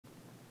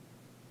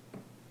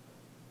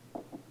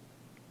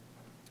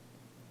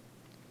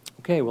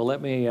Okay, well,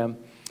 let me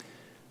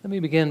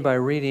begin by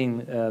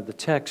reading the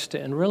text,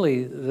 and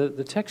really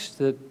the text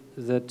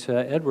that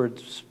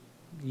Edwards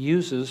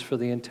uses for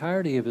the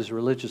entirety of his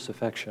religious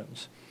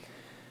affections.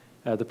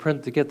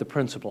 To get the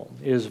principle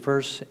is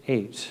verse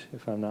 8,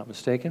 if I'm not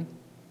mistaken.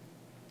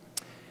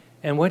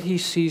 And what he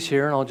sees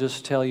here, and I'll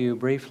just tell you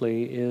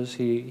briefly, is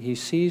he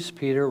sees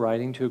Peter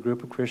writing to a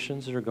group of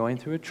Christians that are going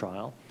through a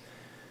trial,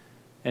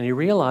 and he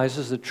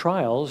realizes that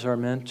trials are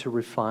meant to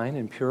refine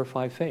and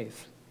purify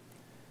faith.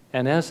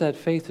 And as that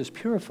faith is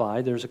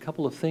purified, there's a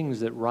couple of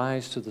things that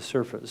rise to the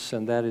surface,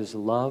 and that is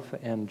love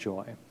and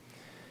joy.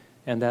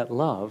 And that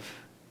love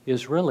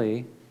is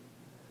really,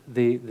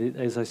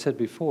 as I said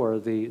before,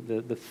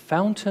 the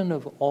fountain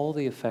of all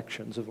the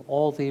affections, of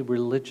all the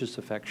religious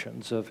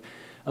affections, of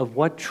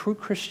what true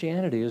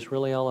Christianity is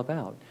really all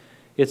about.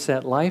 It's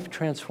that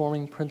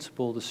life-transforming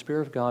principle the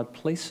Spirit of God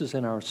places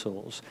in our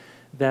souls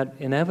that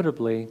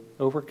inevitably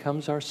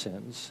overcomes our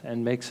sins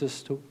and makes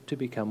us to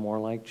become more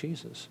like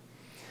Jesus.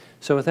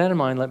 So with that in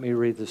mind, let me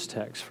read this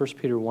text. 1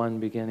 Peter 1,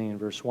 beginning in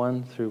verse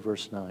 1 through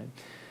verse 9.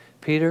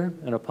 Peter,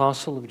 an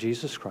apostle of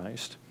Jesus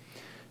Christ,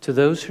 to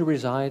those who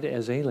reside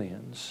as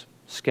aliens,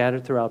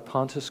 scattered throughout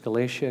Pontus,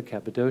 Galatia,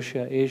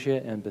 Cappadocia, Asia,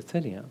 and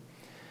Bithynia,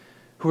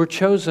 who were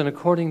chosen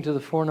according to the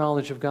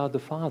foreknowledge of God the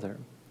Father,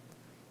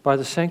 by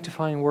the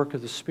sanctifying work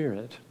of the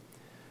Spirit,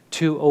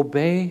 to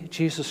obey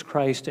Jesus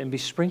Christ and be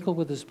sprinkled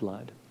with His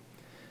blood.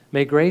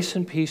 May grace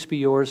and peace be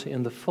yours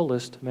in the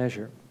fullest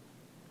measure.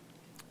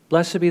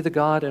 Blessed be the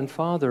God and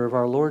Father of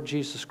our Lord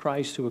Jesus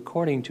Christ, who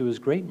according to His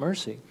great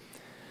mercy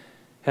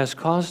has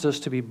caused us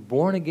to be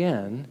born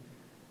again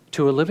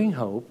to a living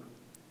hope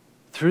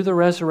through the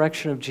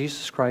resurrection of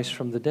Jesus Christ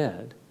from the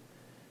dead,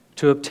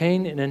 to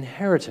obtain an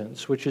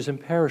inheritance which is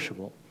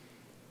imperishable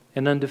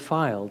and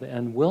undefiled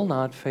and will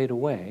not fade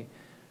away,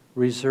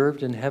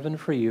 reserved in heaven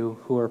for you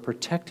who are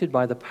protected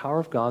by the power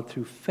of God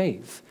through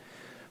faith,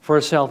 for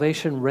a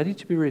salvation ready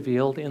to be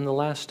revealed in the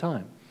last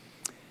time.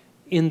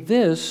 In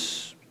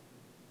this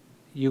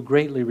you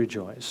greatly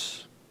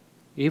rejoice,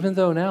 even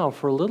though now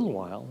for a little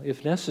while,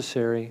 if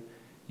necessary,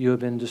 you have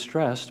been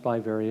distressed by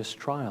various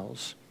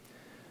trials,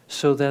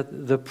 so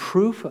that the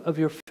proof of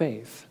your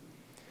faith,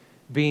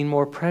 being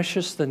more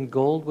precious than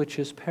gold which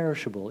is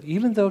perishable,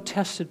 even though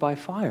tested by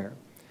fire,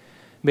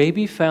 may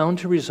be found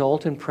to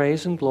result in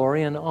praise and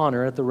glory and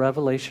honor at the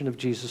revelation of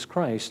Jesus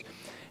Christ.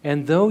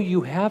 And though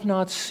you have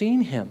not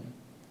seen Him,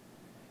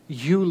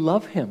 you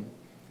love Him.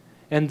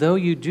 And though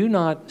you do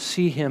not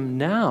see Him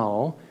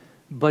now,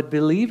 but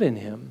believe in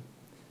Him,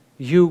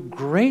 you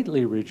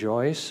greatly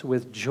rejoice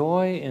with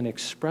joy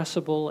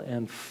inexpressible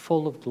and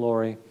full of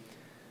glory,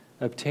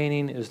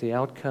 obtaining as the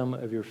outcome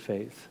of your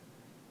faith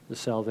the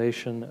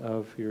salvation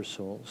of your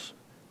souls.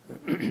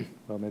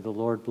 Well, may the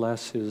Lord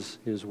bless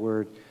His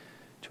word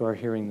to our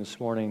hearing this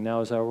morning.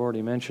 Now, as I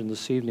already mentioned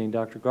this evening,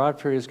 Dr.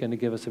 Godfrey is going to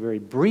give us a very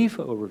brief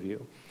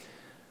overview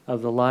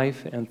of the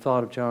life and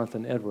thought of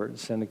Jonathan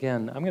Edwards. And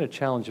again, I'm going to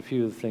challenge a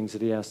few of the things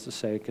that he has to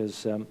say,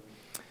 because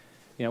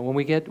when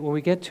we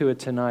get to it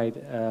tonight,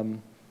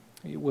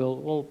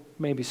 we'll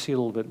maybe see a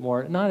little bit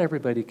more. Not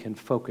everybody can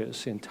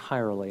focus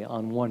entirely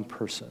on one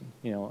person,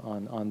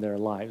 on their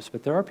lives,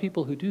 but there are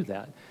people who do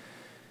that.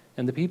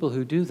 And the people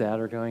who do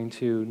that are going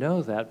to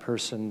know that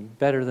person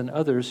better than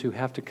others who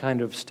have to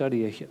kind of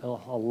study a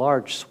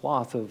large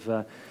swath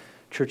of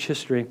church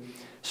history.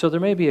 So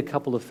there may be a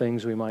couple of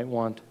things we might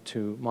want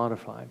to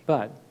modify.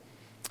 But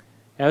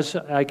as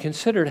I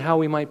considered how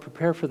we might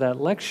prepare for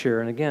that lecture,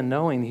 and again,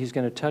 knowing he's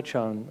going to touch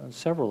on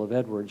several of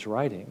Edwards'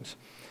 writings,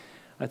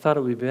 I thought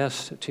it would be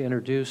best to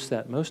introduce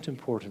that most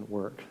important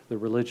work, the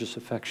religious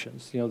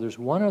affections. There's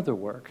one other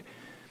work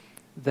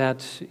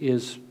that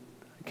is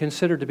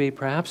considered to be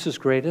perhaps his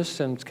greatest,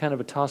 and it's kind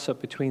of a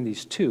toss-up between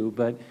these two,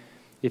 but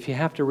if you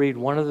have to read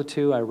one of the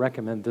two, I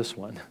recommend this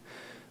one.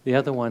 The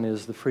other one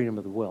is The Freedom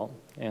of the Will,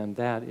 and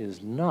that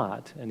is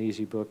not an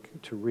easy book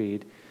to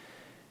read.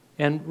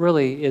 And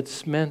really,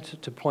 it's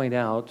meant to point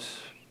out,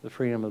 the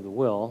freedom of the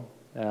will,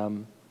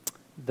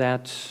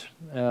 that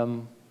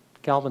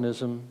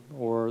Calvinism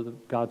or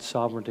God's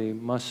sovereignty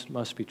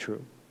must be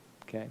true.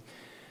 Okay.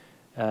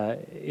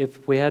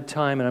 If we had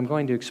time, and I'm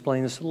going to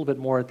explain this a little bit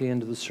more at the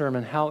end of the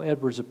sermon, how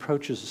Edwards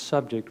approaches the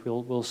subject,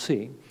 we'll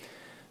see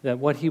that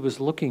what he was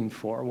looking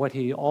for, what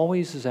he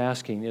always is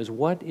asking is,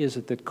 what is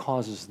it that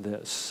causes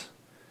this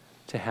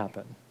to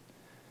happen?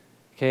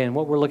 Okay, and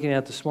what we're looking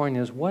at this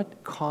morning is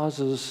what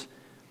causes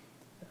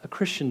a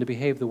Christian to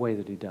behave the way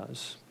that he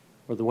does,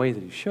 or the way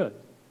that he should.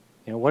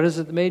 What is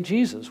it that made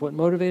Jesus? What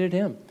motivated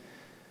Him?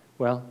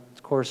 Well,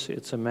 of course,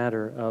 it's a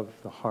matter of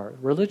the heart.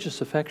 Religious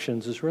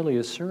affections is really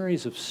a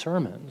series of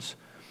sermons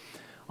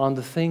on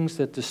the things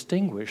that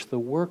distinguish the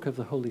work of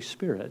the Holy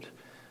Spirit,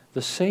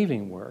 the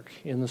saving work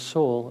in the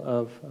soul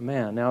of a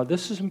man. Now,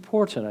 this is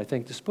important. I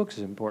think this book is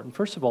important.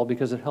 First of all,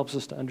 because it helps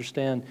us to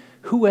understand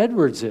who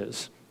Edwards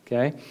is,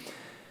 okay?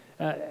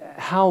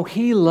 How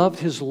he loved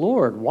his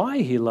Lord,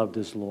 why he loved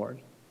his Lord.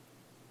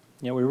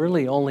 We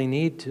really only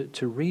need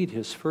to read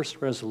his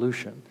first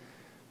resolution.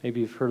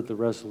 Maybe you've heard the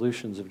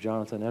resolutions of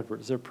Jonathan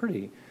Edwards. They're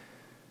pretty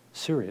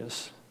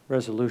serious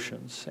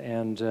resolutions.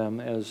 And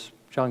as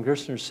John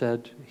Gerstner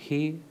said,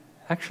 he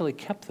actually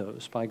kept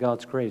those by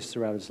God's grace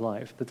throughout his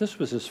life. But this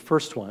was his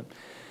first one.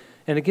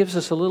 And it gives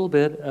us a little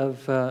bit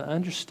of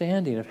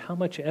understanding of how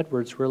much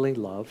Edwards really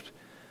loved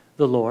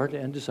the Lord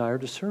and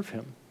desired to serve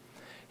him.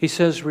 He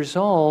says,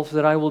 "Resolve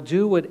that I will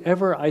do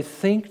whatever I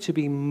think to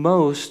be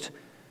most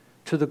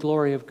to the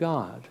glory of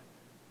God."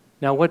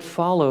 Now, what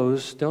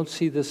follows, don't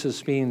see this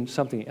as being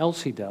something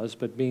else he does,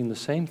 but being the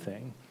same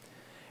thing.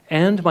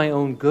 "And my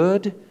own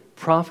good,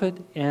 profit,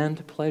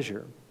 and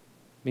pleasure."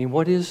 I mean,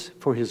 what is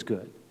for his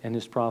good and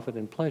his profit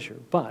and pleasure?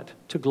 But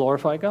to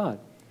glorify God.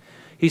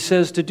 He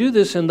says, "To do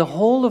this in the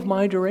whole of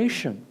my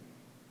duration,"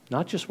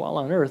 not just while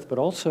on earth, but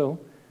also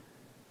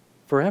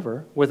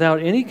forever, "without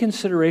any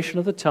consideration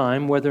of the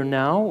time, whether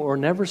now or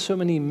never so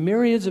many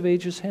myriads of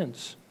ages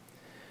hence.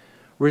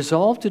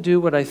 Resolve to do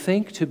what I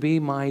think to be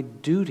my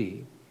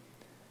duty,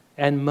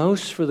 and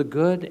most for the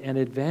good and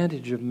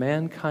advantage of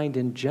mankind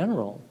in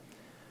general.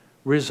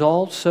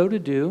 Resolve so to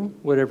do,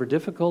 whatever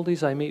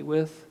difficulties I meet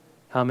with,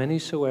 how many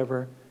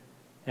soever,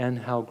 and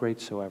how great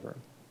soever."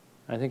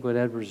 I think what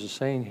Edwards is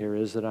saying here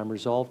is that I'm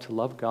resolved to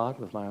love God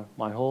with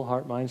my whole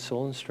heart, mind,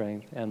 soul, and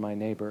strength, and my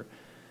neighbor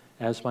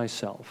as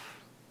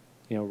myself,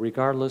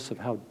 regardless of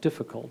how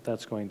difficult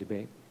that's going to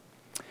be.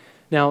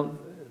 Now,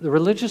 the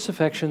religious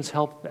affections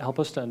help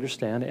us to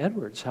understand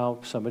Edwards, how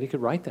somebody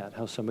could write that,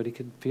 how somebody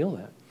could feel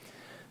that.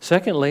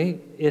 Secondly,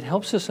 it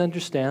helps us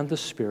understand the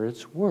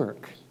Spirit's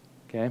work.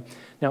 Okay?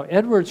 Now,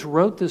 Edwards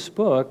wrote this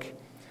book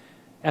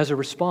as a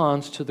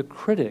response to the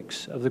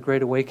critics of the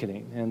Great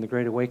Awakening, and the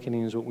Great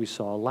Awakening is what we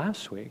saw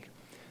last week.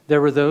 There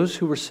were those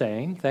who were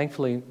saying,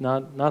 thankfully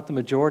not the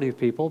majority of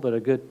people, but a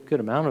good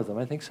amount of them,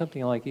 I think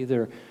something like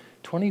either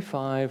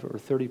 25 or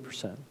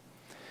 30%,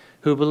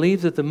 who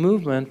believed that the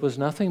movement was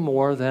nothing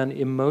more than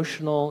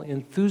emotional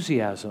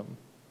enthusiasm.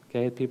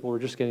 Okay, people were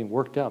just getting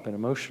worked up and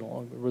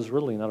emotional. It was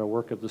really not a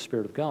work of the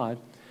Spirit of God.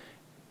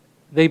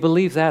 They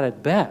believed that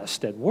at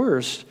best. At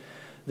worst,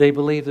 they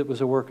believed it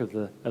was a work of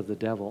the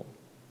devil.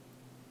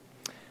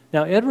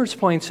 Now, Edwards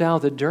points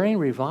out that during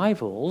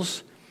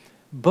revivals,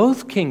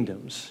 both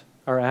kingdoms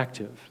are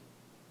active.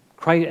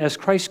 As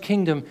Christ's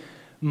kingdom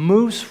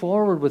moves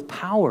forward with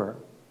power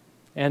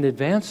and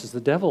advances,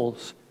 the devil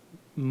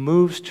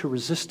moves to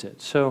resist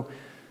it. So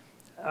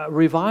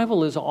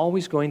revival is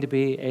always going to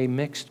be a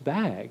mixed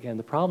bag. And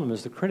the problem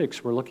is the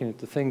critics were looking at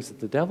the things that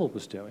the devil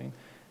was doing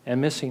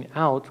and missing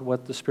out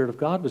what the Spirit of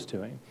God was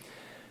doing.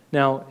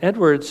 Now,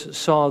 Edwards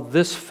saw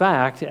this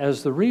fact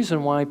as the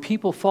reason why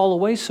people fall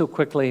away so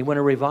quickly when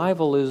a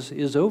revival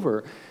is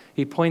over.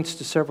 He points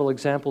to several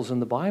examples in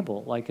the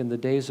Bible, like in the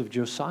days of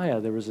Josiah,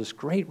 there was this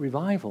great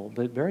revival,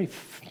 but very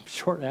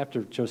short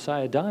after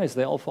Josiah dies,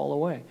 they all fall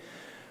away.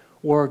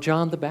 Or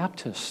John the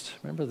Baptist,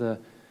 remember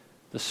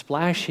the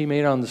splash he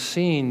made on the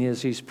scene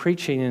as he's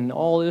preaching and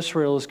all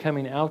Israel is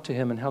coming out to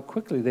him and how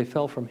quickly they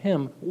fell from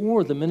him,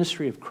 or the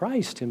ministry of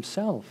Christ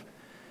himself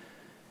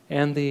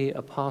and the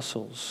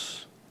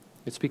apostles.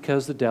 It's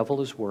because the devil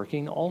is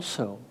working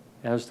also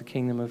as the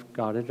kingdom of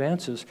God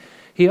advances.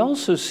 He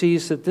also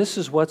sees that this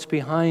is what's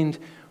behind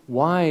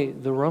why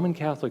the Roman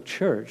Catholic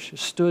Church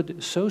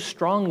stood so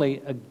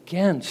strongly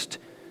against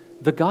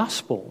the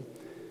gospel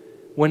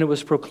when it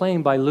was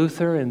proclaimed by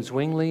Luther and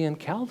Zwingli and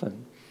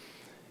Calvin.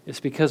 It's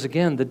because,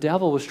 again, the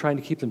devil was trying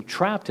to keep them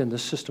trapped in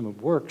this system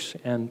of works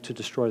and to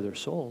destroy their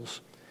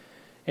souls.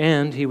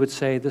 And he would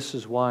say this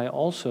is why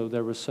also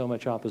there was so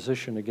much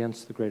opposition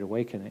against the Great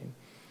Awakening.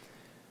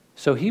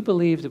 So he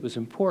believed it was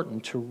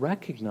important to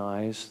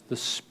recognize the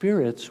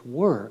Spirit's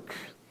work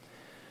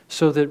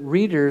so that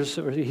readers,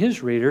 or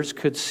his readers,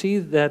 could see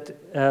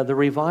that the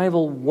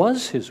revival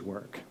was his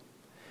work,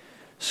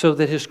 so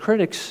that his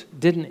critics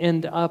didn't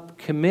end up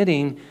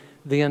committing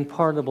the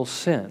unpardonable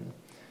sin.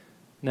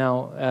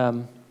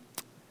 Now,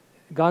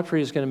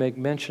 Godfrey is going to make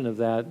mention of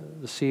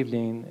that this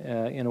evening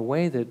in a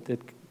way that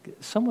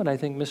somewhat, I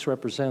think,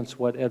 misrepresents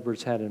what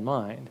Edwards had in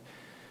mind.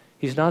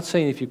 He's not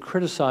saying if you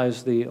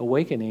criticize the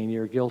awakening,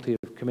 you're guilty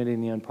of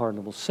committing the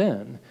unpardonable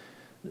sin.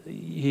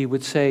 He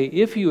would say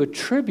if you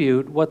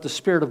attribute what the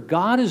Spirit of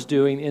God is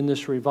doing in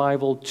this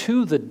revival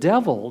to the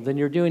devil, then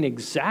you're doing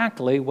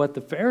exactly what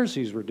the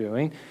Pharisees were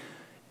doing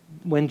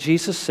when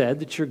Jesus said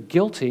that you're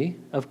guilty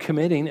of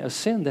committing a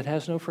sin that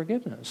has no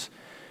forgiveness.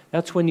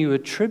 That's when you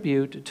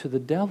attribute to the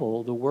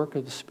devil the work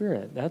of the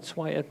Spirit. That's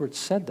why Edwards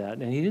said that.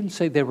 And he didn't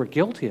say they were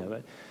guilty of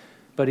it,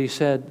 but he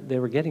said they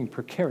were getting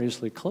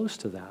precariously close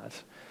to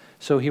that.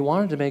 So he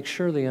wanted to make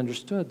sure they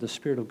understood the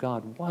Spirit of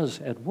God was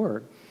at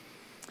work.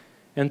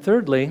 And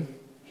thirdly,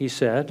 he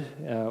said,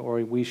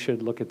 or we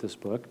should look at this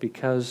book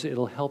because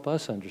it'll help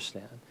us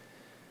understand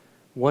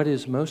what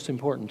is most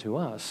important to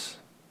us,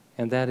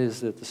 and that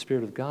is that the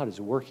Spirit of God is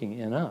working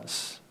in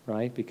us,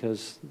 right?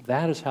 Because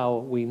that is how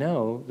we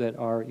know that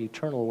our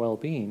eternal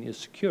well-being is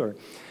secure.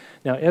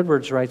 Now,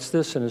 Edwards writes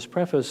this in his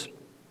preface,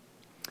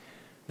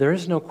 "There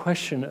is no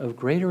question of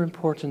greater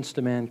importance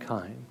to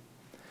mankind,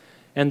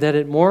 and that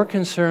it more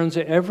concerns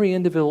every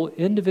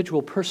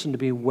individual person to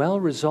be well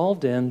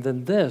resolved in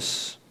than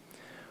this: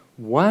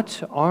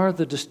 What are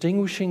the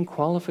distinguishing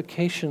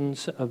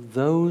qualifications of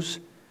those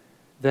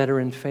that are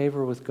in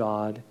favor with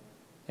God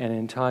and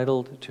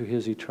entitled to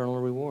his eternal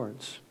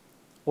rewards?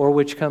 Or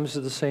which comes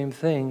to the same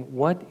thing,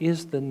 what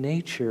is the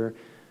nature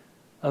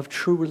of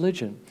true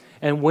religion?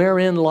 And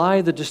wherein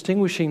lie the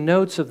distinguishing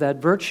notes of that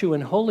virtue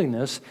and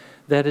holiness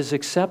that is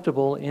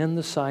acceptable in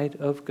the sight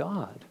of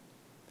God?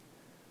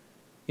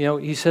 You know,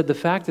 he said the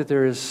fact that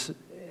there is,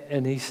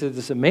 and he said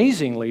this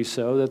amazingly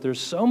so, that there's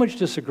so much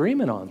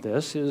disagreement on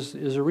this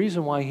is a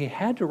reason why he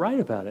had to write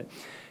about it.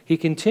 He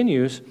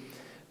continues,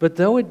 but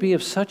though it be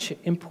of such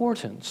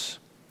importance,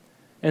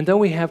 and though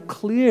we have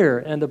clear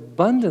and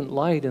abundant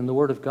light in the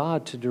Word of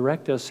God to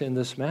direct us in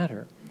this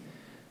matter,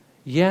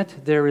 yet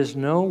there is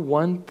no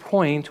one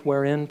point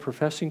wherein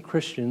professing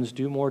Christians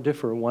do more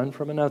differ one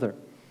from another.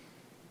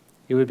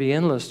 It would be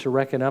endless to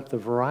reckon up the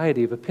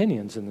variety of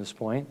opinions in this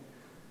point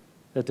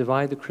that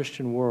divide the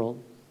Christian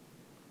world,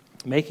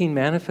 making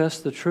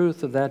manifest the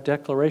truth of that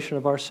declaration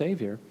of our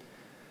Savior.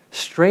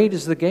 Strait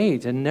is the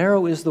gate, and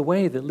narrow is the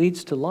way that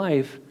leads to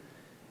life,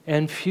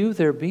 and few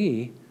there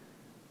be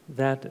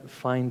that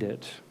find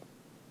it.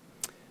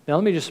 Now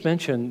let me just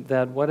mention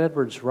that what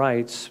Edwards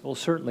writes will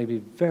certainly be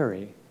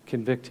very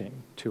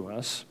convicting to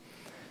us,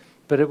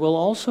 but it will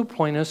also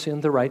point us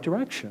in the right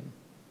direction,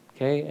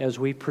 okay, as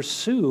we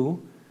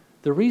pursue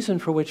the reason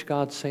for which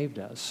God saved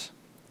us,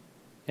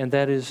 and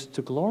that is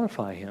to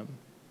glorify him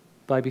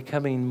by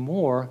becoming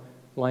more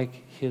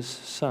like his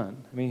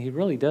Son. I mean, he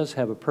really does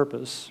have a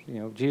purpose. You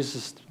know,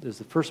 Jesus is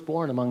the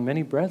firstborn among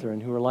many brethren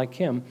who are like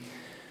him.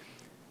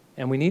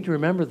 And we need to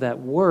remember that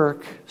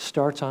work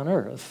starts on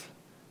earth.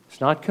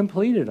 It's not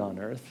completed on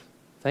earth,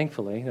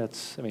 thankfully.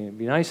 It'd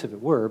be nice if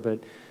it were, but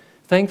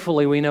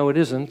thankfully we know it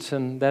isn't,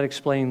 and that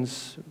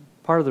explains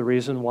part of the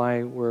reason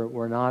why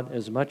we're not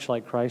as much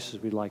like Christ as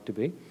we'd like to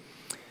be.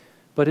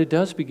 But it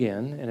does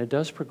begin, and it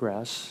does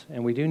progress,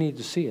 and we do need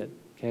to see it,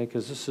 okay?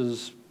 Because this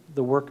is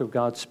the work of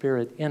God's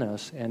Spirit in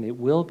us, and it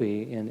will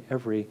be in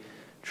every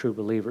true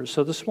believer.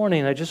 So this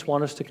morning, I just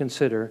want us to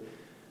consider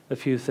a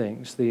few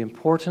things. The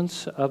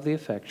importance of the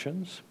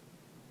affections,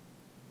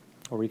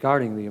 or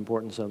regarding the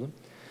importance of them,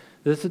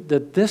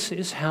 that this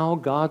is how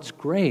God's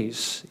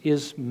grace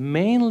is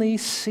mainly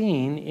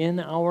seen in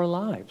our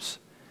lives.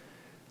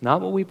 Not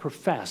what we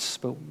profess,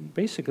 but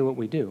basically what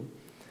we do.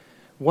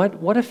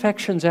 What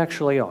affections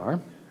actually are,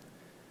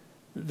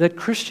 that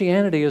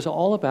Christianity is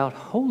all about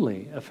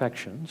holy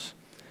affections,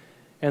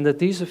 and that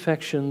these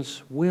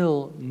affections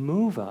will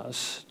move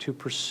us to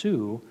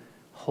pursue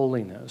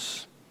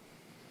holiness.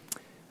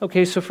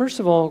 Okay, so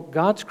first of all,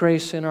 God's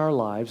grace in our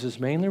lives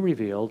is mainly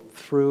revealed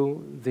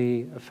through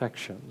the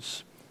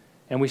affections.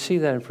 And we see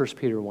that in 1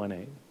 Peter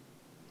 1:8.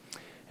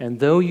 And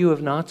though you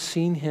have not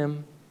seen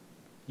him,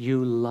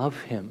 you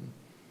love him.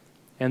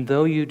 And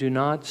though you do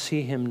not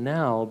see him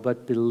now,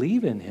 but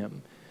believe in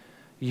him,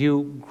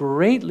 you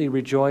greatly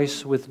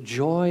rejoice with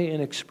joy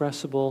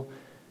inexpressible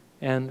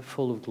and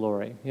full of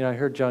glory. You know, I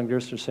heard John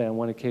Gerstner say on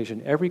one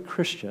occasion, every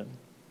Christian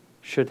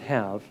should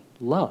have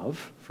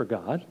love for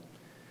God,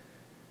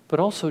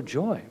 but also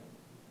joy.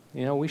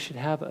 You know, we should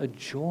have a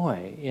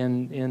joy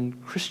in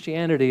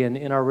Christianity and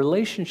in our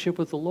relationship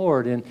with the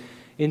Lord, and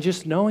in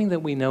just knowing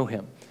that we know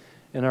him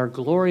and our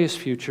glorious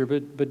future,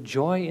 but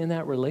joy in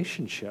that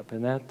relationship.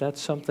 And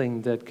that's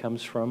something that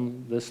comes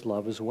from this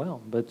love as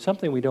well, but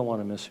something we don't want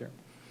to miss here.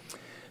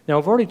 Now,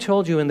 I've already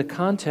told you in the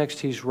context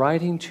he's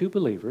writing to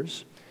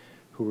believers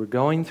who were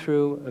going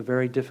through a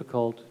very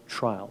difficult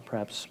trial,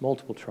 perhaps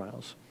multiple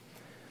trials.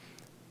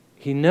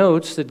 He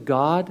notes that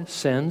God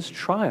sends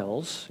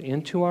trials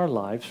into our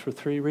lives for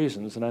three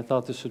reasons, and I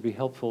thought this would be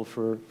helpful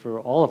for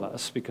all of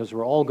us because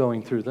we're all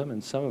going through them,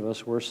 and some of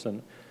us worse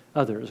than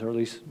others, or at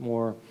least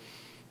more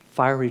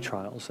fiery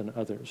trials than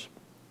others.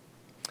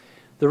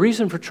 The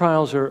reason for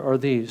trials are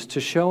these: to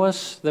show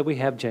us that we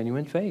have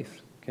genuine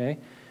faith, okay?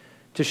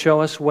 To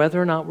show us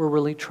whether or not we're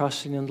really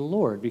trusting in the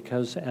Lord,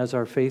 because as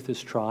our faith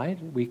is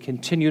tried, we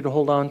continue to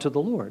hold on to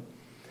the Lord.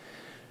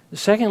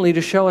 Secondly,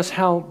 to show us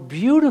how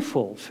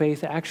beautiful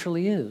faith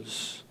actually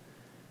is,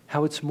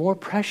 how it's more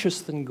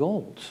precious than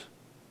gold.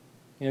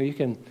 You know, if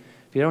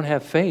you don't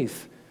have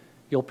faith,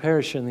 you'll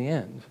perish in the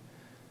end.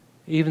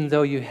 Even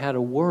though you had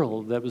a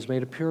world that was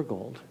made of pure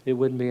gold, it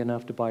wouldn't be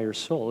enough to buy your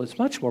soul. It's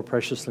much more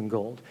precious than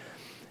gold,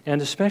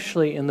 and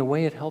especially in the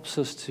way it helps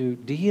us to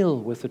deal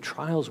with the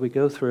trials we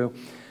go through.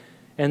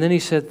 And then he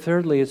said,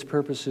 thirdly, its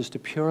purpose is to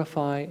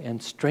purify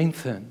and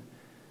strengthen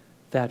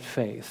that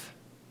faith.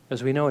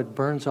 As we know, it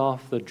burns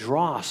off the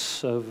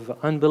dross of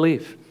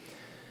unbelief.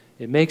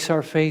 It makes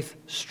our faith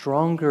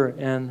stronger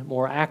and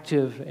more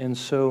active, and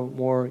so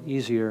more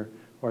easier,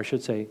 or I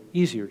should say,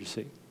 easier to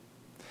see.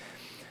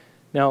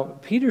 Now,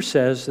 Peter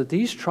says that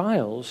these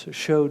trials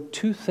showed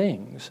two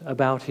things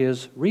about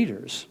his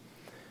readers.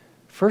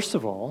 First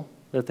of all,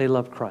 that they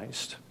love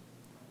Christ.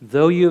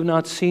 Though you have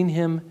not seen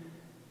him,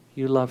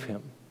 you love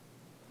him.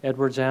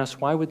 Edwards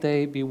asks, why would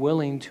they be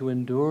willing to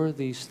endure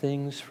these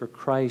things for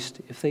Christ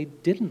if they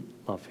didn't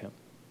love him?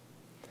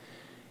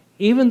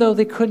 Even though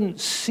they couldn't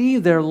see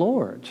their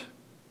Lord,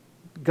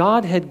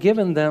 God had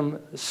given them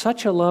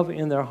such a love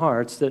in their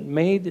hearts that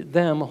made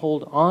them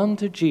hold on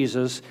to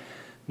Jesus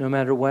no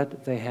matter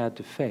what they had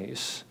to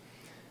face.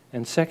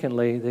 And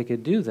secondly, they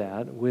could do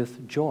that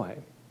with joy.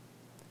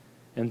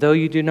 And though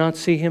you do not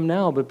see him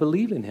now, but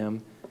believe in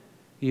him,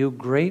 you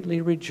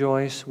greatly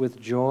rejoice with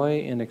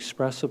joy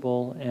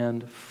inexpressible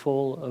and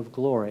full of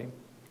glory.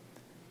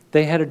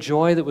 They had a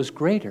joy that was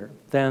greater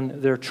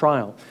than their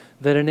trial,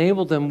 that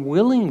enabled them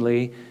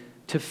willingly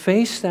to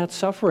face that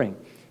suffering.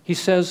 He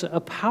says, a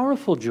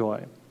powerful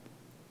joy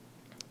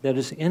that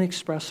is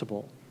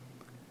inexpressible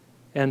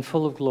and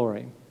full of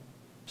glory,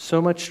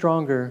 so much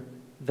stronger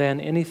than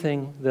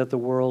anything that the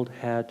world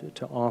had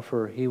to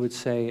offer. He would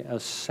say a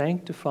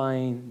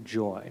sanctifying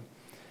joy,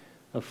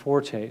 a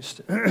foretaste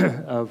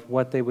of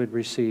what they would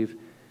receive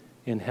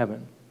in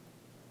heaven.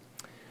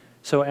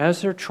 So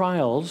as their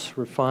trials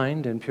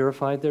refined and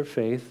purified their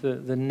faith,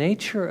 the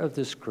nature of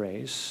this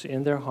grace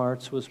in their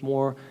hearts was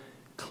more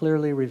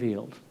clearly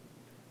revealed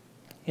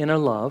in a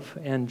love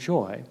and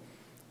joy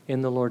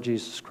in the Lord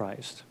Jesus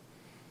Christ.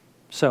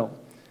 So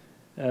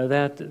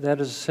that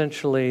is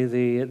essentially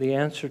the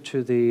answer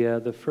to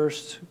the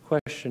first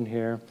question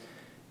here,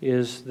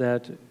 is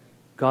that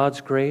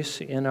God's grace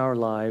in our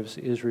lives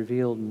is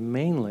revealed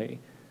mainly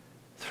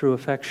through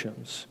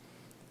affections.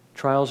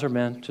 Trials are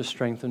meant to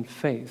strengthen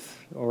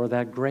faith, or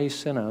that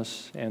grace in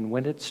us, and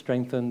when it's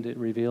strengthened, it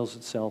reveals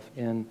itself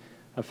in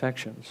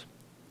affections.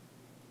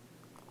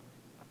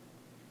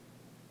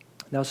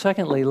 Now,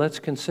 secondly, let's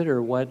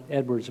consider what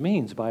Edwards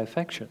means by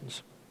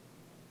affections.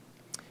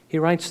 He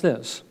writes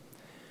this,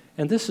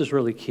 and this is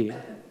really key.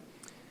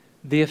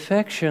 The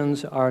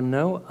affections are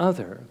no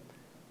other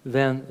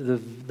than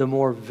the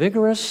more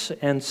vigorous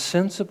and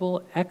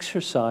sensible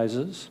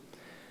exercises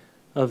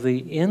of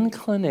the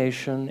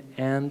inclination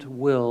and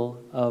will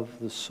of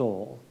the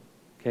soul.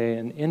 Okay,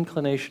 and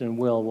inclination and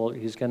will, well,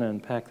 he's going to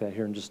unpack that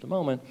here in just a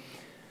moment.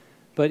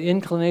 But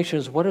inclination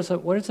is, what is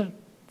it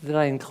that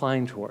I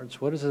incline towards?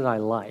 What is it I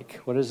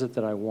like? What is it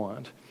that I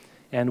want?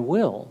 And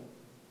will,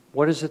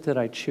 what is it that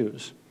I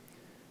choose?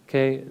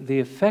 Okay, the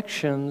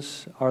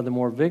affections are the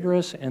more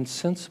vigorous and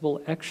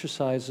sensible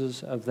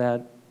exercises of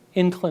that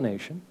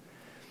inclination,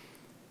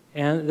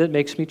 and that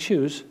makes me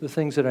choose the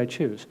things that I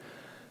choose.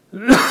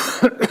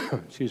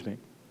 Excuse me.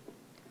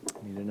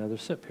 I need another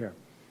sip here.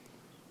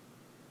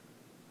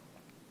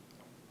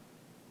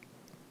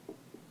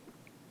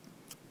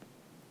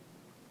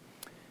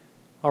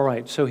 All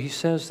right, so he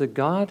says that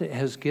God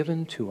has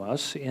given to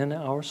us in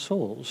our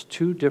souls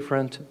two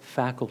different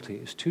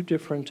faculties, two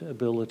different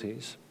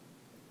abilities.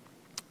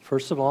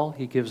 First of all,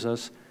 he gives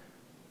us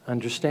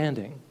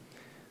understanding,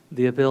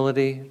 the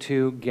ability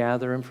to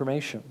gather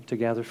information, to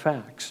gather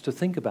facts, to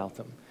think about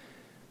them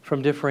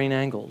from differing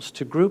angles,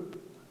 to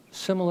group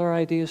similar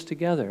ideas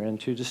together and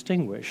to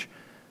distinguish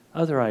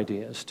other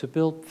ideas, to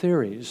build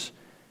theories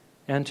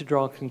and to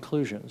draw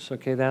conclusions.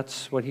 Okay,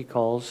 that's what he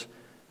calls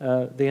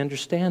the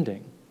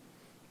understanding.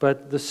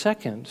 But the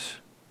second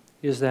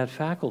is that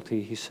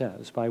faculty, he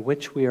says, by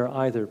which we are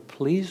either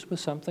pleased with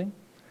something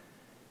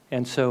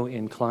and so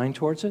inclined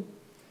towards it,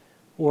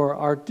 or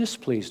are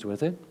displeased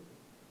with it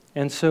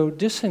and so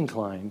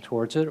disinclined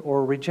towards it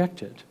or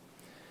reject it.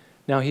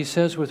 Now he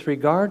says with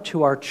regard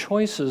to our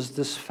choices,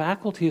 this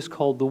faculty is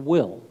called the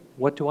will.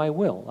 What do I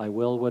will? I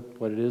will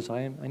what it is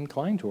I am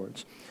inclined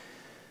towards.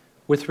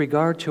 With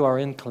regard to our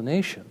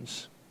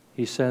inclinations,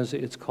 he says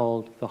it's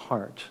called the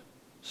heart.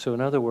 So in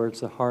other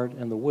words, the heart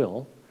and the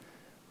will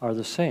are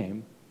the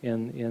same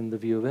in the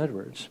view of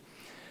Edwards.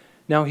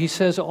 Now he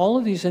says all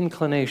of these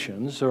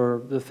inclinations,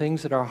 or the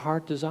things that our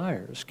heart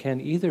desires,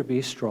 can either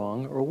be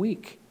strong or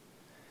weak.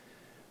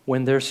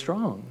 When they're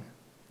strong,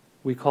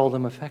 we call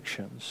them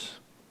affections.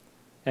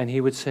 And he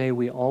would say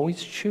we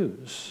always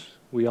choose,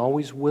 we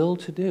always will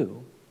to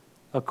do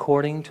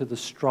according to the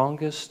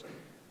strongest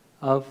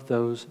of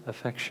those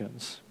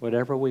affections.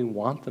 Whatever we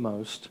want the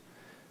most,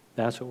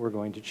 that's what we're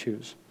going to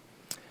choose.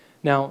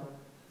 Now,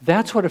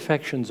 that's what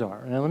affections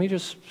are. Now, let me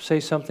just say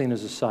something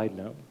as a side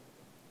note.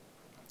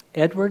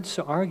 Edwards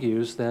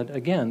argues that,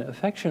 again,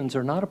 affections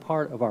are not a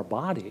part of our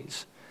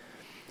bodies.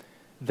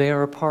 They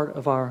are a part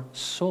of our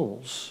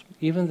souls,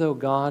 even though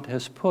God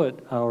has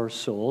put our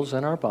souls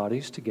and our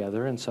bodies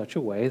together in such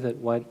a way that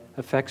what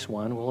affects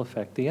one will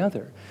affect the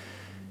other.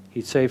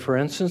 He'd say, for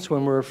instance,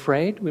 when we're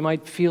afraid, we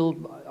might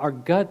feel our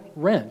gut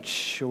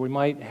wrench, or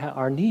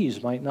our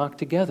knees might knock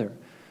together.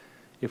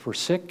 If we're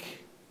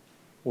sick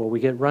or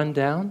we get run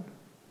down,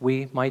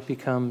 we might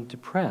become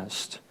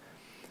depressed.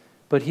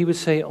 But he would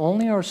say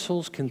only our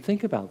souls can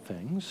think about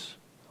things,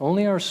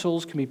 only our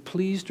souls can be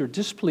pleased or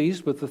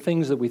displeased with the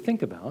things that we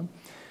think about,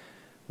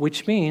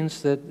 which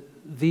means that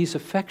these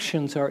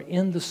affections are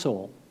in the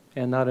soul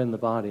and not in the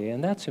body.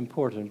 And that's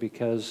important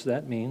because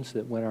that means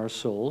that when our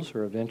souls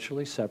are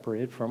eventually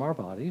separated from our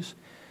bodies,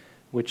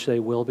 which they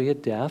will be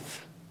at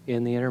death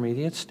in the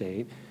intermediate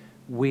state,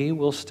 we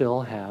will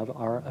still have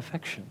our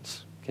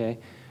affections, okay?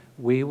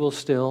 We will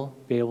still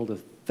be able to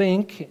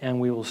think, and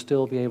we will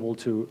still be able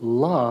to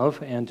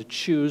love and to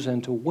choose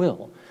and to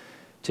will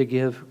to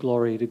give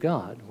glory to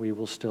God. We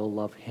will still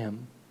love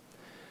him.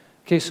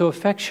 Okay, so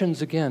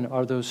affections, again,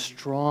 are those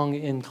strong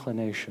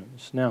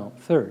inclinations. Now,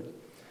 third,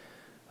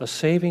 a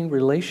saving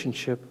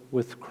relationship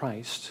with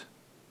Christ,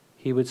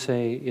 he would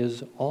say,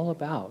 is all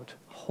about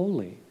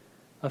holy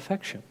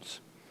affections.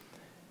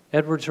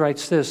 Edwards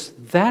writes this: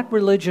 that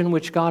religion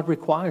which God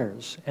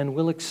requires and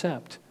will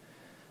accept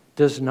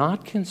does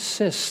not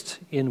consist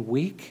in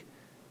weak,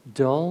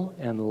 dull,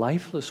 and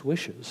lifeless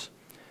wishes,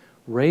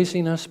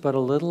 raising us but a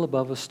little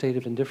above a state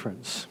of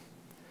indifference.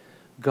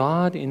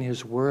 God, in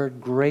his word,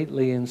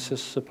 greatly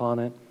insists upon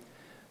it,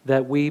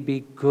 that we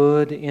be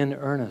good in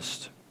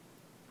earnest,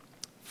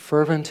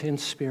 fervent in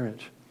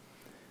spirit,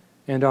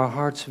 and our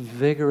hearts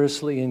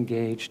vigorously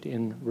engaged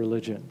in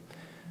religion.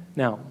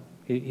 Now,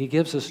 he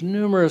gives us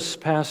numerous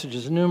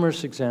passages,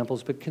 numerous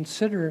examples, but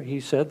consider,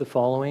 he said, the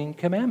following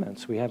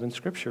commandments we have in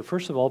Scripture.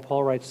 First of all,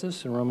 Paul writes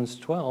this in Romans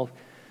 12,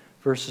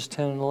 verses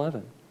 10 and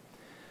 11.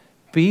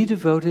 Be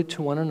devoted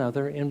to one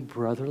another in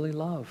brotherly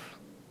love.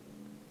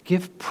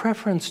 Give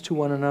preference to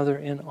one another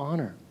in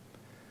honor,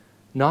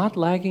 not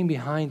lagging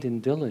behind in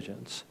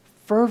diligence,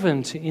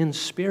 fervent in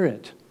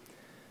spirit,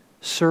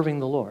 serving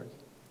the Lord.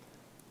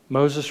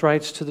 Moses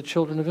writes to the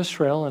children of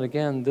Israel, and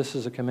again, this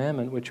is a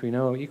commandment which we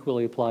know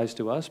equally applies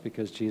to us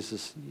because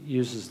Jesus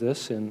uses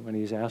this when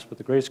he's asked what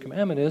the greatest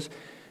commandment is.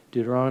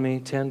 Deuteronomy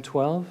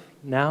 10:12.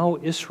 Now,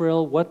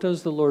 Israel, what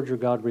does the Lord your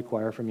God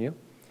require from you?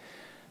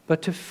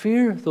 But to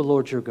fear the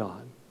Lord your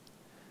God,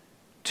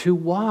 to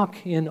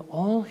walk in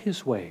all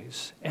his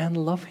ways and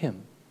love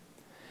him,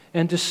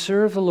 and to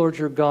serve the Lord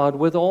your God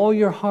with all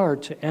your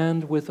heart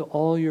and with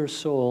all your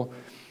soul.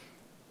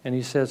 And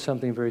he said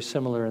something very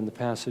similar in the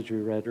passage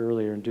we read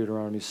earlier in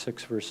Deuteronomy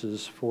 6,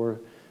 verses 4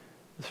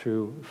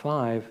 through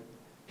 5.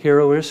 Hear,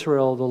 O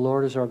Israel, the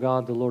Lord is our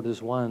God, the Lord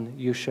is one.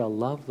 You shall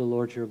love the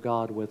Lord your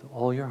God with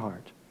all your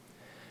heart,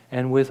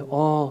 and with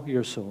all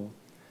your soul,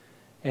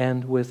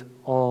 and with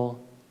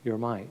all your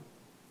might.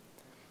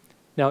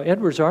 Now,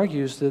 Edwards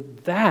argues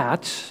that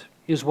that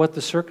is what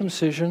the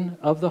circumcision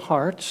of the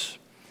heart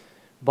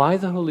by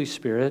the Holy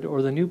Spirit,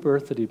 or the new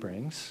birth that he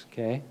brings,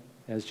 okay,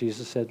 as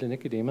Jesus said to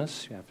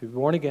Nicodemus, you have to be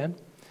born again.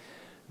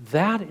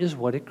 That is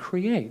what it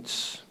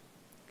creates,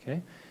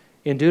 okay?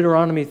 In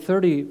Deuteronomy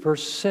 30,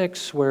 verse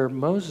 6, where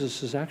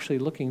Moses is actually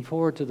looking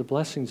forward to the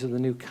blessings of the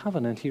new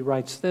covenant, he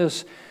writes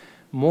this: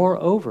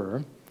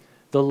 moreover,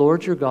 the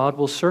Lord your God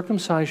will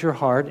circumcise your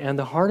heart and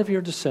the heart of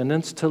your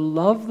descendants to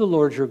love the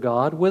Lord your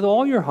God with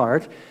all your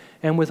heart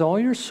and with all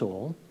your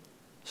soul,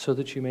 so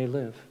that you may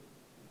live.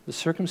 The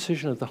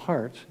circumcision of the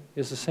heart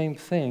is the same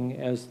thing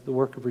as the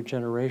work of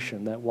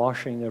regeneration, that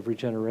washing of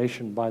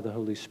regeneration by the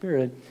Holy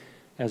Spirit,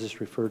 as is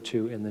referred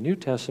to in the New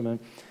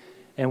Testament.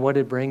 And what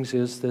it brings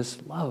is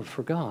this love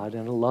for God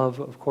and a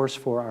love, of course,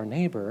 for our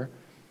neighbor.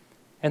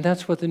 And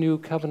that's what the new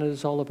covenant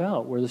is all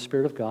about, where the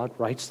Spirit of God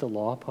writes the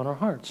law upon our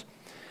hearts.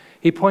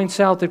 He points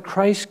out that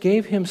Christ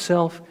gave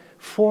himself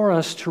for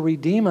us to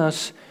redeem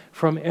us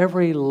from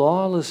every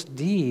lawless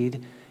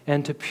deed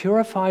and to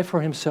purify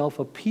for himself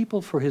a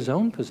people for his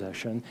own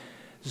possession,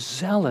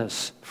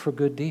 zealous for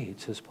good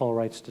deeds, as Paul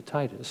writes to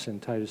Titus in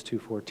Titus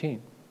 2:14.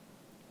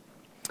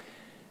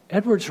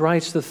 Edwards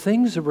writes, the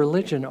things of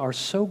religion are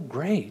so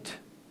great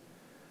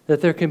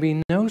that there can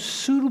be no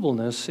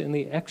suitableness in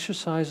the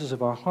exercises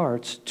of our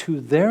hearts to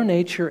their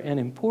nature and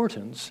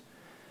importance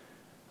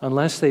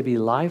unless they be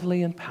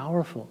lively and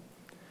powerful.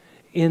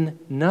 In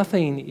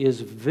nothing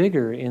is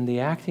vigor in the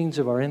actings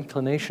of our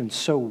inclinations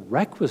so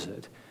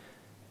requisite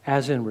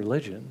as in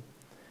religion,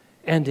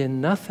 and in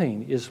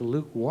nothing is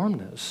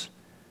lukewarmness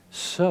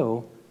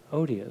so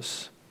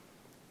odious.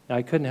 Now,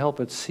 I couldn't help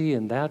but see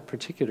in that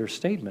particular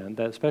statement,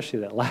 especially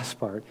that last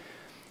part,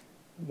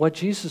 what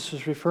Jesus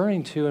was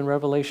referring to in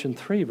Revelation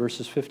 3,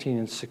 verses 15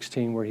 and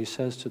 16, where he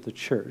says to the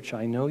church,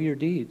 I know your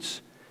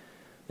deeds,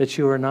 that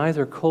you are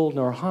neither cold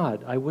nor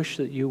hot. I wish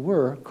that you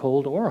were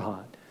cold or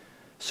hot.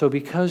 So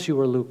because you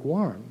are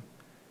lukewarm,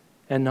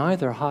 and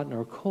neither hot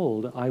nor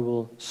cold, I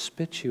will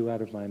spit you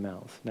out of my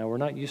mouth. Now, we're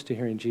not used to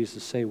hearing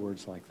Jesus say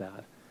words like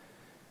that.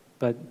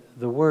 But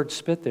the word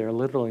spit there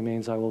literally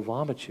means I will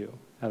vomit you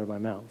out of my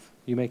mouth.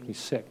 You make me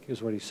sick,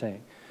 is what he's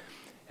saying.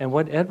 And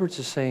what Edwards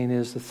is saying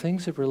is the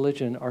things of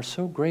religion are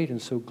so great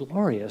and so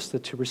glorious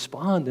that to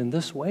respond in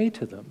this way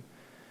to them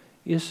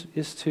is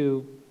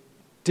to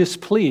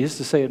displease,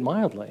 to say it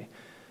mildly,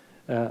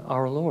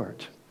 our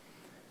Lord.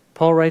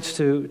 Paul writes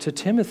to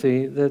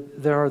Timothy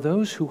that there are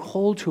those who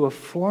hold to a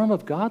form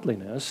of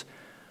godliness,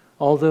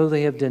 although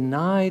they have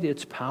denied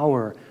its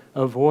power.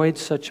 Avoid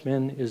such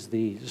men as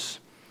these.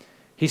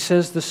 He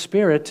says the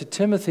Spirit to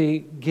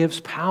Timothy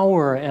gives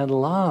power and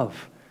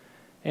love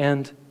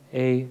and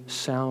a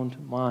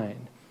sound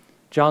mind.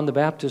 John the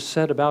Baptist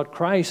said about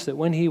Christ that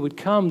when he would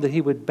come, that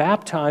he would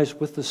baptize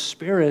with the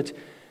Spirit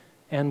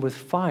and with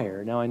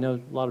fire. Now, I know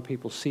a lot of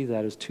people see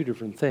that as two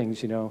different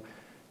things. You know,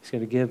 he's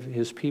going to give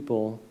his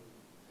people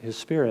his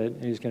Spirit,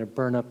 and he's going to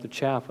burn up the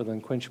chaff with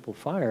unquenchable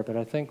fire. But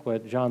I think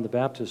what John the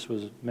Baptist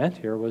was meant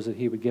here was that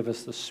he would give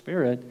us the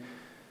Spirit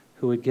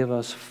who would give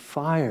us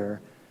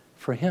fire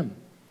for him.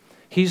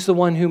 He's the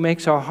one who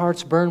makes our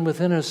hearts burn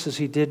within us, as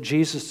he did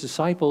Jesus'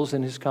 disciples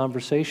in his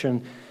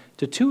conversation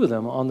to two of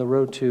them on the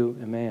road to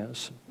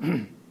Emmaus.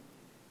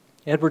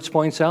 Edwards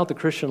points out the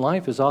Christian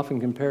life is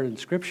often compared in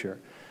Scripture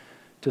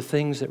to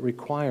things that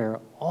require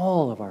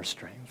all of our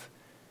strength,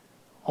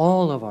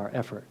 all of our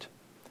effort,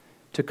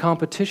 to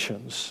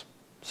competitions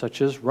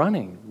such as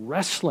running,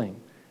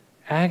 wrestling,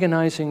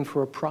 agonizing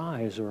for a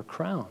prize or a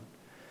crown,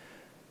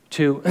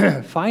 to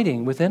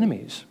fighting with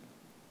enemies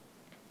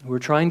who are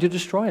trying to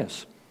destroy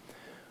us,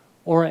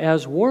 or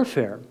as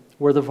warfare,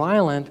 where the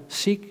violent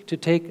seek to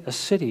take a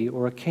city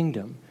or a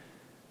kingdom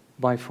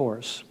by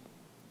force.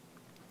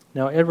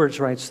 Now, Edwards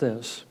writes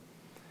this,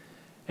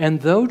 "And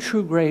though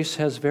true grace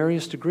has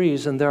various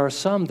degrees, and there are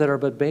some that are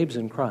but babes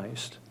in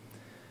Christ,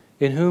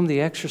 in whom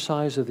the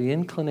exercise of the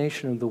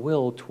inclination of the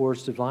will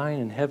towards divine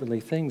and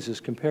heavenly things is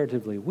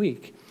comparatively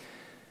weak,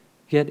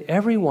 yet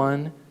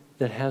everyone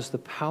that has the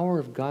power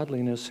of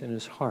godliness in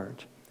his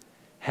heart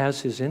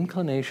has his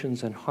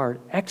inclinations and heart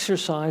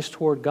exercised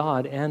toward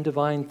God and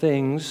divine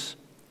things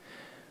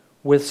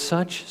with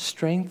such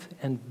strength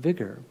and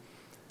vigor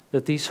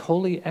that these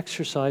holy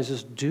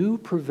exercises do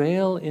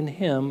prevail in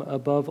him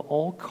above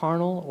all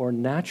carnal or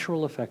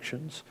natural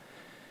affections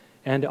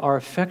and are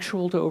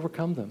effectual to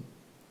overcome them.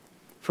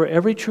 For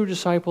every true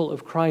disciple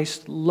of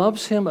Christ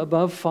loves him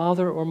above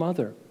father or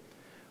mother,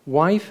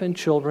 wife and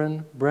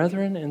children,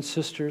 brethren and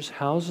sisters,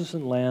 houses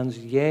and lands,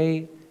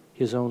 yea,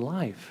 his own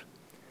life.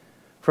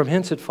 From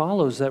hence it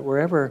follows that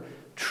wherever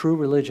true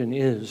religion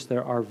is,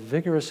 there are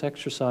vigorous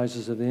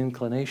exercises of the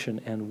inclination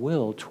and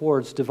will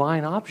towards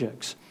divine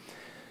objects.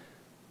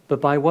 But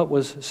by what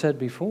was said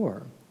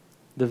before,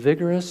 the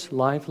vigorous,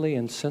 lively,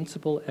 and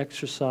sensible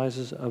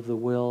exercises of the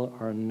will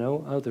are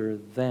no other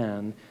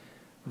than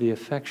the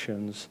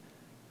affections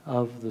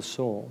of the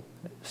soul."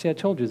 See, I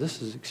told you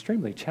this is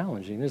extremely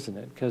challenging, isn't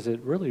it? Because it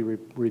really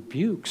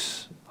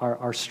rebukes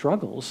our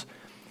struggles,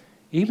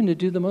 even to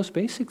do the most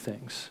basic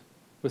things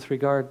with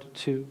regard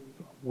to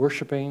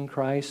worshiping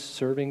Christ,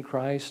 serving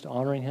Christ,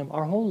 honoring Him.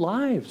 Our whole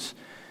lives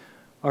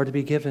are to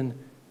be given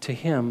to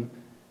Him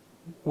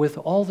with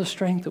all the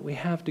strength that we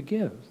have to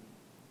give.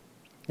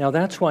 Now,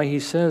 that's why he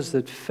says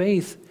that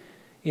faith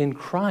in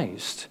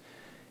Christ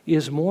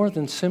is more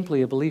than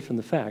simply a belief in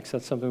the facts.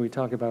 That's something we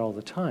talk about all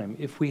the time.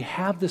 If we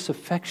have this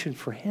affection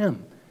for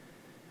Him,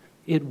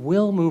 it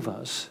will move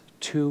us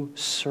to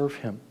serve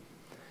Him.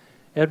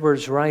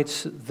 Edwards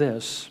writes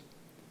this,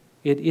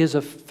 "It is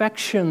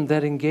affection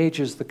that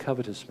engages the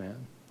covetous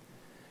man,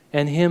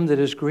 and him that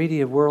is greedy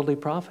of worldly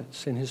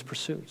profits in his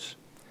pursuits.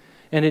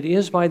 And it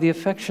is by the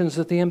affections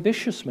that the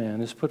ambitious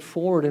man is put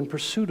forward in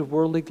pursuit of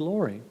worldly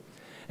glory.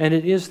 And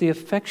it is the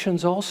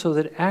affections also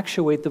that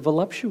actuate the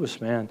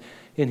voluptuous man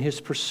in his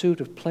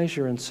pursuit of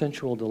pleasure and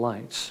sensual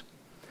delights.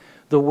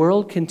 The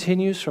world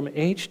continues from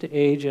age to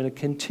age in a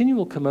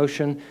continual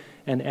commotion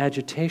and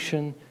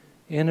agitation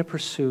in a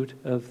pursuit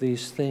of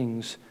these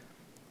things.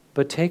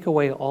 But take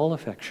away all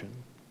affection,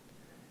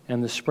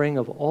 and the spring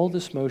of all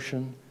this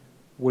motion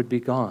would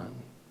be gone,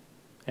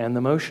 and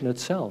the motion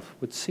itself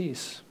would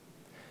cease.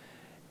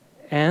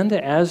 And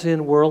as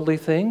in worldly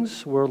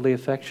things, worldly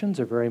affections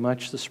are very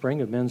much the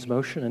spring of men's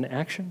motion and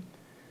action,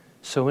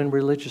 so in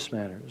religious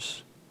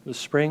matters, the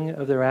spring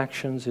of their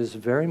actions is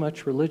very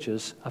much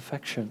religious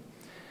affection.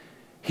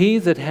 He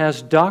that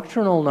has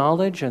doctrinal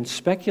knowledge and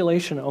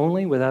speculation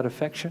only without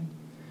affection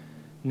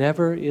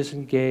never is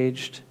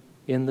engaged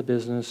in the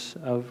business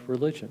of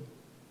religion."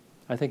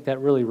 I think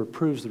that really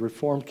reproves the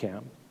Reformed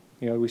camp.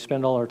 You know, we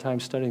spend all our time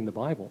studying the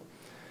Bible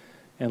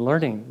and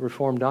learning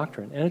Reformed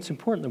doctrine. And it's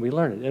important that we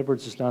learn it.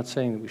 Edwards is not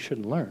saying that we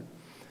shouldn't learn.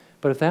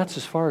 But if that's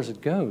as far as it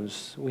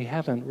goes, we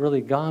haven't really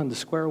gone to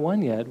square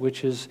one yet,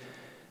 which is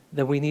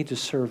that we need to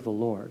serve the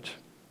Lord.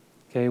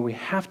 Okay, we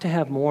have to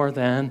have more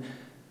than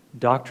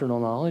doctrinal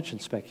knowledge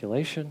and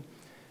speculation.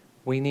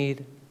 We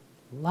need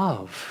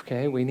love,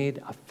 okay? We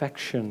need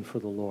affection for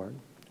the Lord.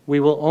 We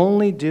will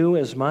only do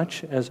as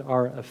much as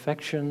our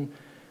affection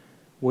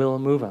will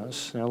move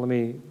us. Now let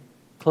me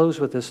close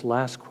with this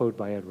last quote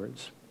by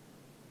Edwards.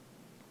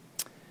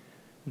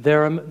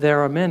 There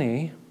are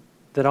many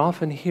that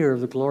often hear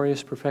of the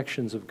glorious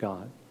perfections of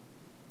God,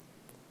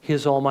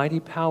 His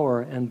almighty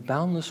power and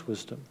boundless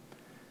wisdom,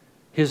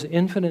 His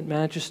infinite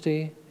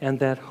majesty, and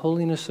that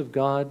holiness of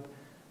God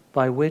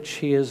by which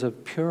He is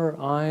of purer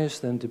eyes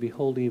than to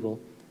behold evil,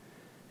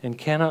 and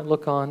cannot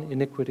look on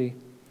iniquity,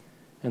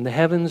 and the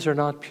heavens are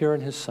not pure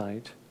in His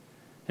sight,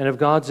 and of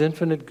God's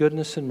infinite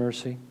goodness and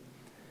mercy,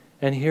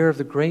 and hear of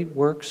the great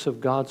works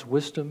of God's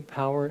wisdom,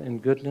 power,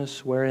 and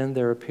goodness, wherein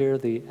there appear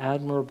the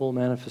admirable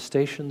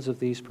manifestations of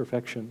these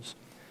perfections.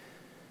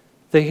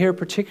 They hear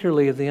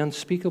particularly of the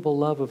unspeakable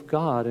love of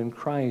God in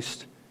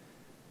Christ,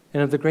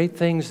 and of the great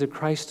things that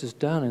Christ has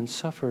done and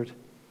suffered,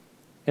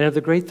 and of the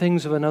great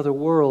things of another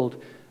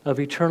world, of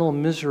eternal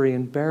misery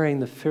and bearing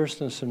the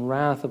fierceness and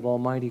wrath of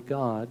Almighty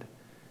God,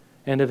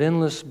 and of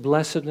endless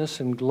blessedness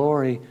and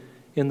glory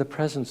in the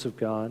presence of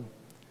God,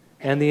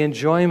 and the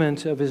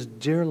enjoyment of His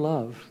dear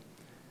love.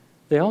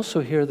 They also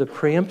hear the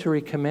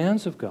peremptory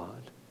commands of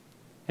God,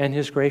 and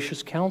His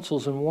gracious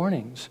counsels and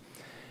warnings,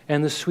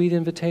 and the sweet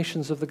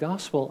invitations of the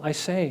gospel. I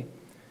say,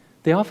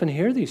 They often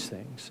hear these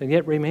things and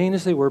yet remain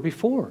as they were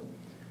before,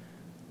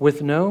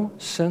 with no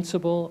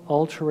sensible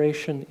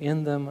alteration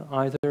in them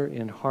either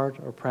in heart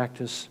or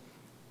practice,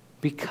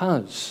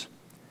 because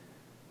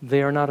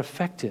they are not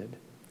affected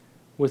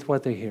with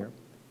what they hear.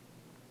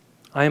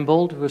 I am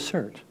bold to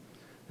assert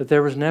that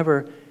there was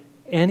never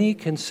any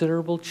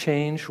considerable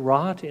change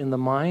wrought in the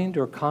mind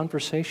or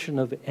conversation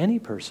of any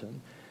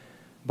person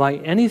by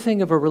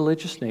anything of a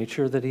religious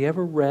nature that he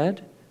ever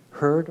read,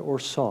 heard, or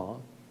saw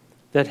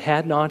that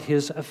had not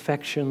his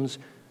affections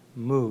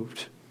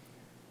moved.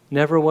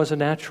 Never was a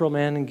natural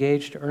man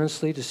engaged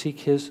earnestly to seek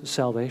his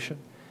salvation.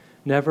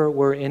 Never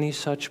were any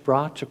such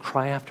brought to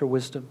cry after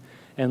wisdom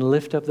and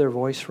lift up their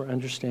voice for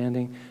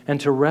understanding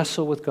and to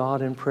wrestle with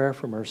God in prayer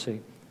for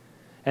mercy.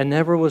 And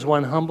never was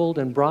one humbled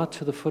and brought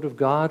to the foot of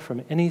God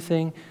from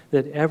anything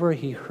that ever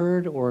he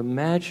heard or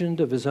imagined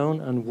of his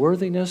own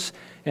unworthiness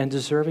and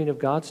deserving of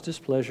God's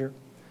displeasure.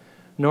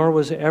 Nor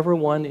was ever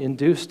one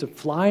induced to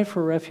fly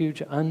for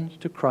refuge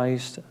unto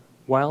Christ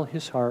while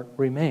his heart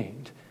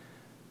remained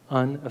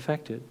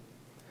unaffected.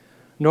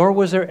 Nor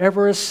was there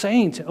ever a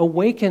saint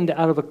awakened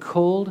out of a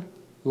cold,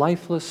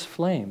 lifeless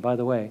flame. By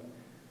the way,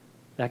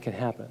 that can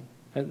happen.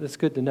 That's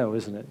good to know,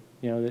 isn't it?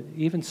 You know, that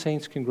even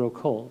saints can grow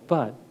cold,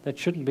 but that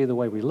shouldn't be the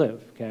way we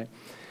live, okay?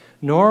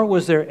 Nor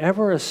was there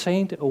ever a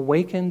saint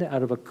awakened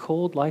out of a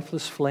cold,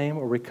 lifeless flame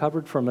or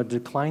recovered from a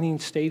declining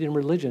state in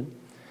religion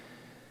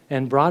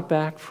and brought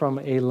back from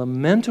a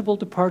lamentable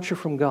departure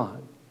from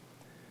God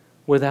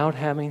without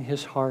having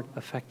his heart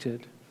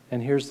affected.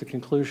 And here's the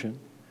conclusion.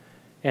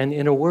 And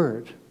in a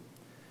word,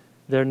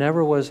 there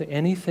never was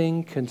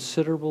anything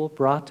considerable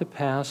brought to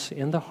pass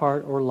in the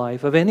heart or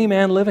life of any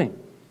man living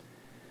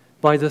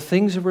by the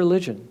things of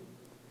religion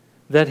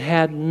that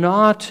had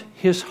not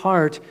his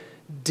heart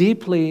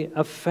deeply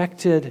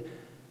affected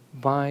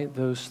by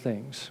those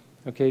things.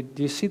 Okay,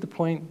 do you see the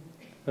point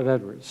of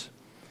Edwards?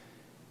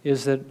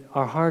 Is that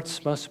our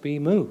hearts must be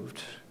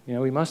moved. You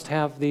know, we must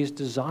have these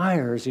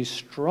desires, these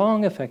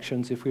strong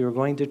affections if we are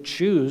going to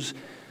choose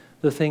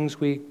the things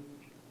we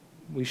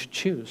should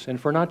choose. And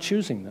if we're not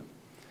choosing them,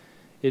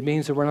 it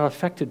means that we're not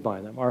affected by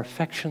them. Our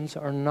affections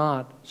are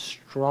not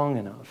strong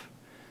enough.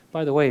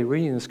 By the way,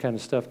 reading this kind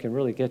of stuff can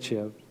really get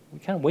you,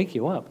 it kind of wake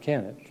you up,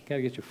 can't it? It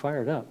kind of get you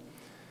fired up.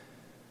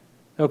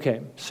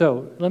 Okay,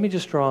 so let me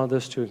just draw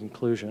this to a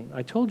conclusion.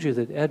 I told you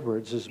that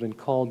Edwards has been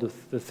called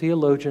the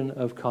theologian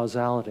of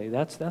causality.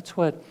 That's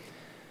what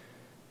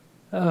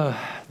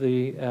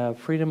the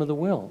freedom of the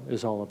will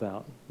is all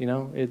about. You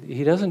know,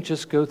 he doesn't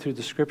just go through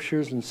the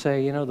scriptures and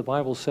say, you know, the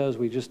Bible says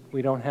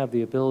we don't have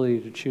the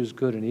ability to choose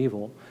good and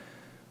evil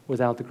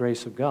without the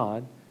grace of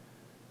God.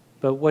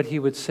 But what he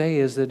would say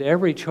is that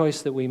every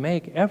choice that we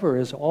make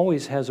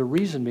always has a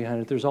reason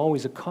behind it. There's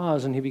always a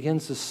cause, and he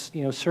begins to,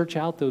 you know, search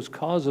out those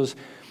causes.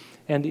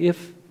 And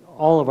if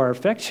all of our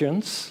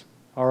affections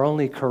are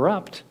only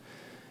corrupt,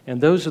 and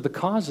those are the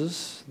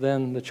causes,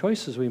 then the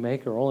choices we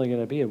make are only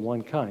going to be of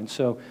one kind.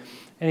 So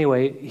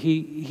anyway,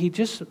 he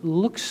just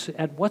looks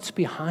at what's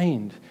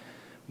behind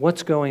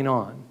what's going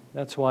on.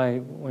 That's why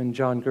when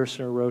John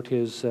Gerstner wrote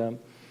his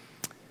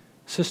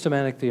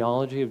systematic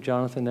theology of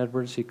Jonathan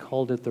Edwards, he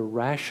called it the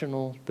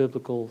rational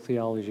biblical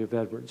theology of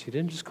Edwards. He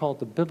didn't just call it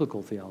the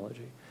biblical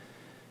theology,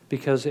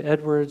 because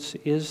Edwards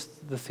is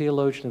the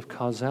theologian of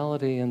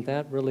causality, and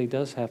that really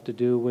does have to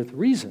do with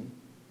reason.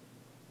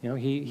 You know,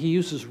 he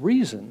uses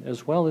reason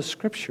as well as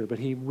Scripture, but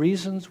he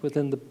reasons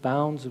within the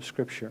bounds of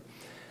Scripture.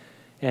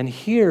 And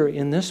here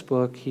in this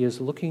book, he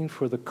is looking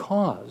for the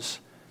cause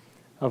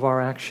of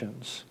our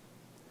actions.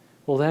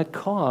 Well, that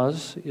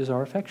cause is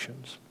our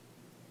affections.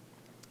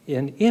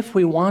 And if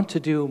we want to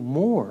do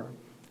more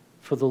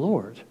for the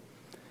Lord,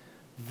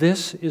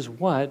 this is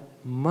what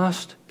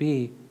must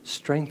be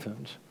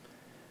strengthened.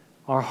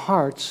 Our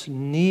hearts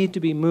need to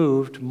be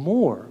moved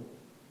more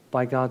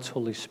by God's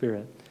Holy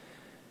Spirit.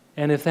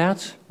 And if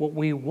that's what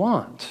we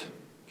want,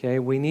 okay,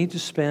 we need to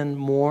spend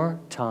more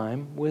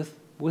time with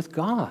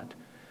God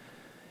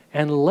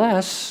and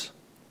less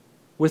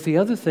with the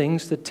other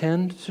things that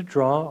tend to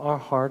draw our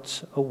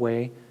hearts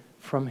away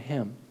from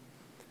Him.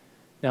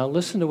 Now,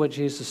 listen to what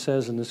Jesus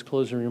says in this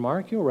closing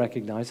remark. You'll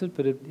recognize it,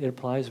 but it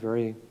applies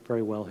very,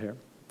 very well here.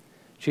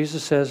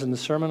 Jesus says in the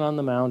Sermon on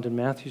the Mount in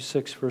Matthew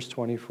 6, verse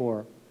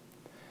 24,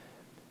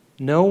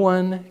 "No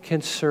one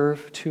can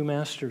serve two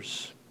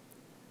masters,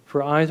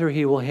 for either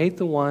he will hate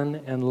the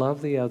one and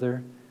love the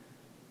other,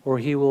 or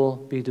he will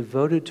be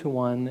devoted to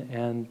one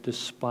and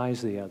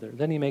despise the other."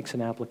 Then he makes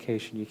an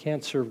application. You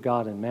can't serve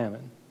God and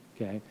mammon,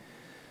 okay?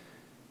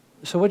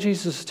 So what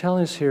Jesus is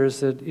telling us here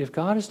is that if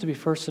God is to be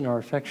first in our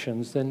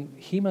affections, then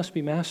He must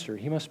be master.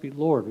 He must be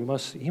Lord.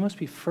 He must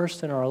be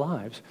first in our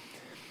lives.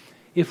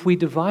 If we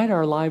divide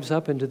our lives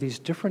up into these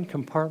different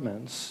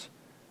compartments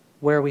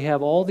where we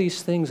have all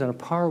these things on a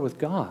par with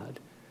God,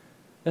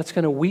 that's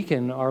going to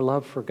weaken our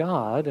love for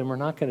God, and we're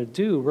not going to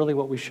do really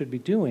what we should be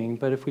doing.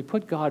 But if we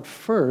put God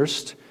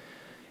first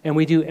and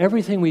we do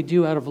everything we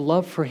do out of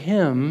love for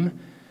Him,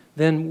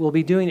 then we'll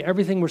be doing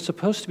everything we're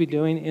supposed to be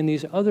doing in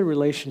these other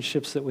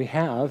relationships that we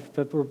have,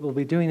 but we'll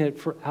be doing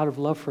it out of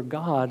love for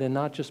God and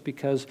not just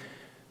because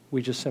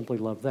we just simply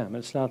love them.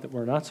 It's not that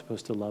we're not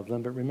supposed to love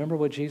them, but remember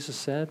what Jesus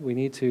said? We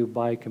need to,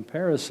 by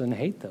comparison,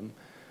 hate them.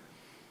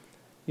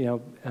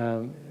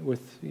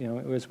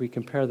 As we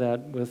compare that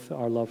with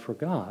our love for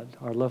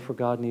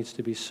God needs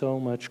to be so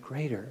much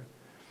greater.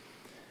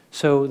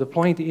 So the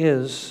point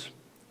is,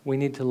 we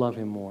need to love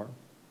him more.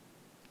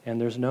 And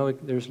there's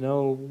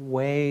no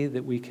way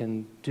that we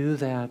can do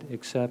that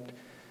except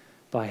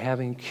by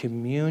having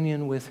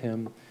communion with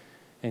him.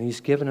 And he's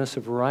given us a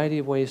variety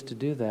of ways to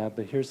do that,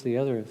 but here's the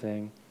other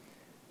thing.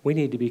 We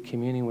need to be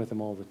communing with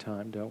him all the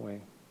time, don't we?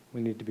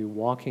 We need to be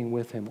walking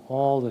with him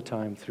all the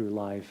time through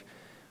life,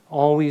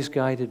 always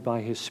guided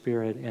by his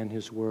Spirit and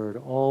his Word,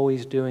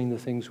 always doing the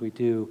things we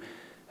do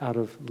out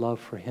of love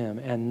for him,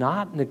 and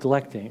not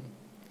neglecting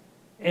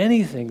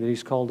anything that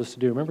he's called us to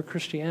do. Remember,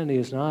 Christianity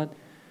is not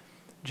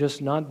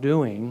just not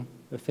doing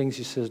the things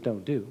he says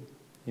don't do,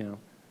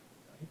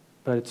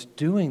 but it's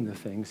doing the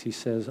things he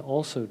says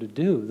also to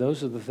do.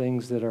 Those are the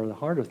things that are the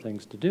harder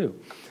things to do.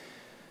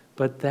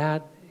 But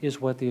that is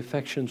what the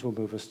affections will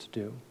move us to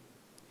do,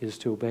 is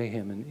to obey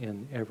him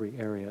in every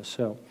area.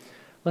 So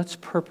let's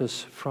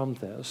purpose from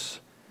this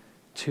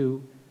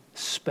to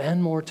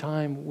spend more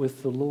time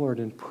with the Lord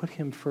and put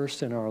him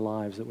first in our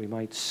lives, that we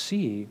might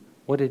see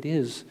what it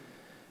is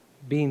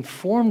being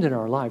formed in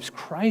our lives,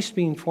 Christ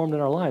being formed in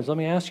our lives. Let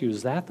me ask you,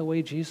 is that the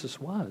way Jesus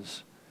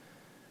was?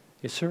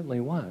 It certainly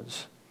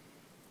was.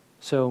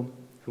 So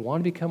if we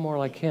want to become more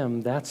like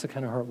him, that's the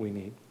kind of heart we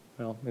need.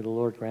 Well, may the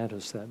Lord grant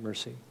us that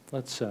mercy.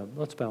 Let's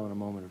bow in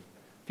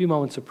a few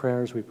moments of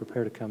prayer as we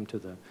prepare to come to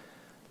the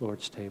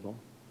Lord's table.